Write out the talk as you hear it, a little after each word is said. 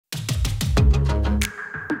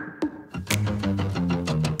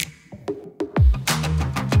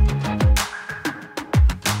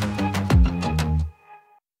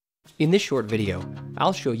In this short video,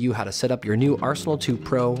 I'll show you how to set up your new Arsenal 2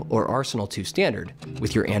 Pro or Arsenal 2 Standard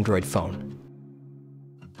with your Android phone.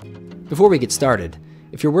 Before we get started,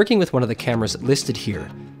 if you're working with one of the cameras listed here,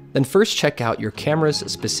 then first check out your camera's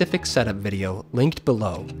specific setup video linked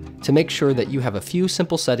below to make sure that you have a few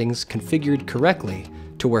simple settings configured correctly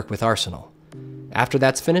to work with Arsenal. After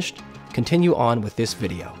that's finished, continue on with this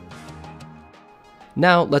video.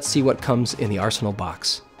 Now let's see what comes in the Arsenal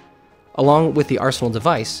box. Along with the Arsenal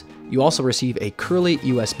device, you also receive a curly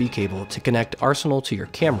USB cable to connect Arsenal to your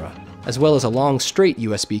camera, as well as a long straight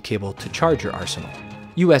USB cable to charge your Arsenal.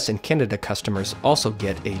 US and Canada customers also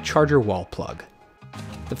get a charger wall plug.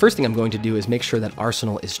 The first thing I'm going to do is make sure that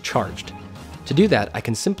Arsenal is charged. To do that, I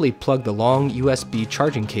can simply plug the long USB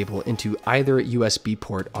charging cable into either USB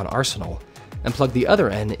port on Arsenal, and plug the other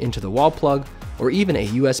end into the wall plug or even a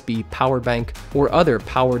USB power bank or other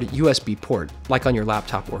powered USB port like on your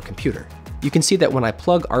laptop or computer. You can see that when I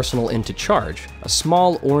plug Arsenal in to charge, a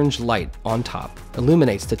small orange light on top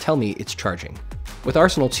illuminates to tell me it's charging. With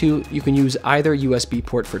Arsenal 2, you can use either USB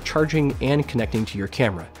port for charging and connecting to your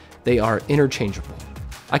camera. They are interchangeable.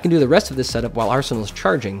 I can do the rest of this setup while Arsenal is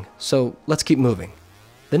charging, so let's keep moving.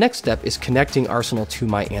 The next step is connecting Arsenal to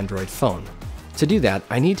my Android phone. To do that,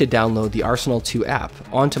 I need to download the Arsenal 2 app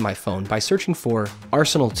onto my phone by searching for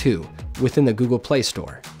Arsenal 2 within the Google Play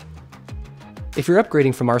Store. If you're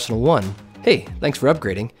upgrading from Arsenal 1, hey, thanks for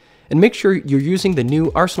upgrading, and make sure you're using the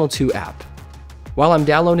new Arsenal 2 app. While I'm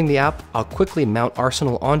downloading the app, I'll quickly mount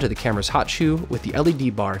Arsenal onto the camera's hot shoe with the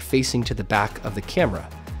LED bar facing to the back of the camera.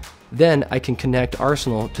 Then I can connect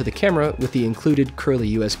Arsenal to the camera with the included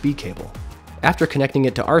curly USB cable. After connecting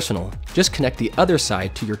it to Arsenal, just connect the other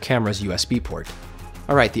side to your camera's USB port.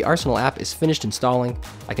 Alright, the Arsenal app is finished installing.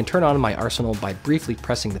 I can turn on my Arsenal by briefly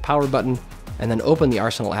pressing the power button, and then open the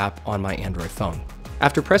Arsenal app on my Android phone.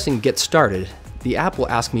 After pressing Get Started, the app will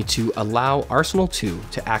ask me to allow Arsenal 2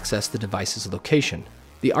 to access the device's location.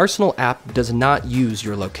 The Arsenal app does not use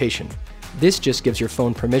your location. This just gives your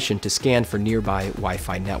phone permission to scan for nearby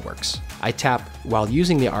Wi-Fi networks. I tap while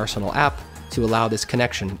using the Arsenal app to allow this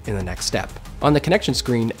connection in the next step. On the connection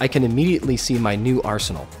screen, I can immediately see my new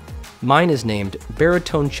Arsenal. Mine is named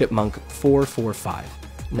Baritone Chipmunk 445.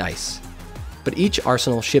 Nice. But each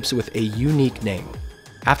Arsenal ships with a unique name.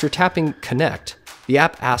 After tapping Connect, the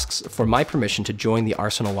app asks for my permission to join the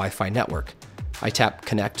Arsenal Wi-Fi network. I tap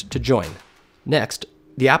Connect to join. Next,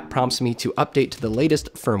 the app prompts me to update to the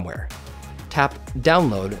latest firmware. Tap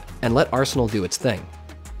Download and let Arsenal do its thing.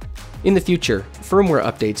 In the future, firmware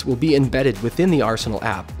updates will be embedded within the Arsenal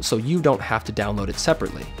app, so you don't have to download it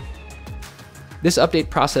separately. This update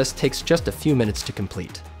process takes just a few minutes to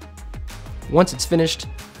complete. Once it's finished,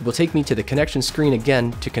 it will take me to the connection screen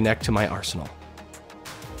again to connect to my Arsenal.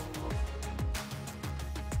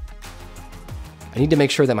 I need to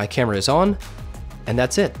make sure that my camera is on, and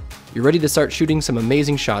that's it. You're ready to start shooting some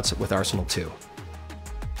amazing shots with Arsenal 2.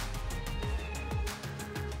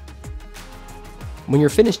 When you're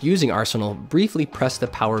finished using Arsenal, briefly press the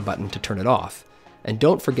power button to turn it off, and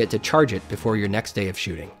don't forget to charge it before your next day of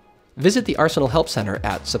shooting. Visit the Arsenal Help Center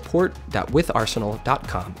at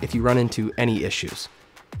support.witharsenal.com if you run into any issues.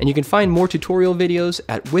 And you can find more tutorial videos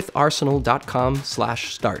at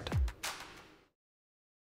witharsenal.com/start.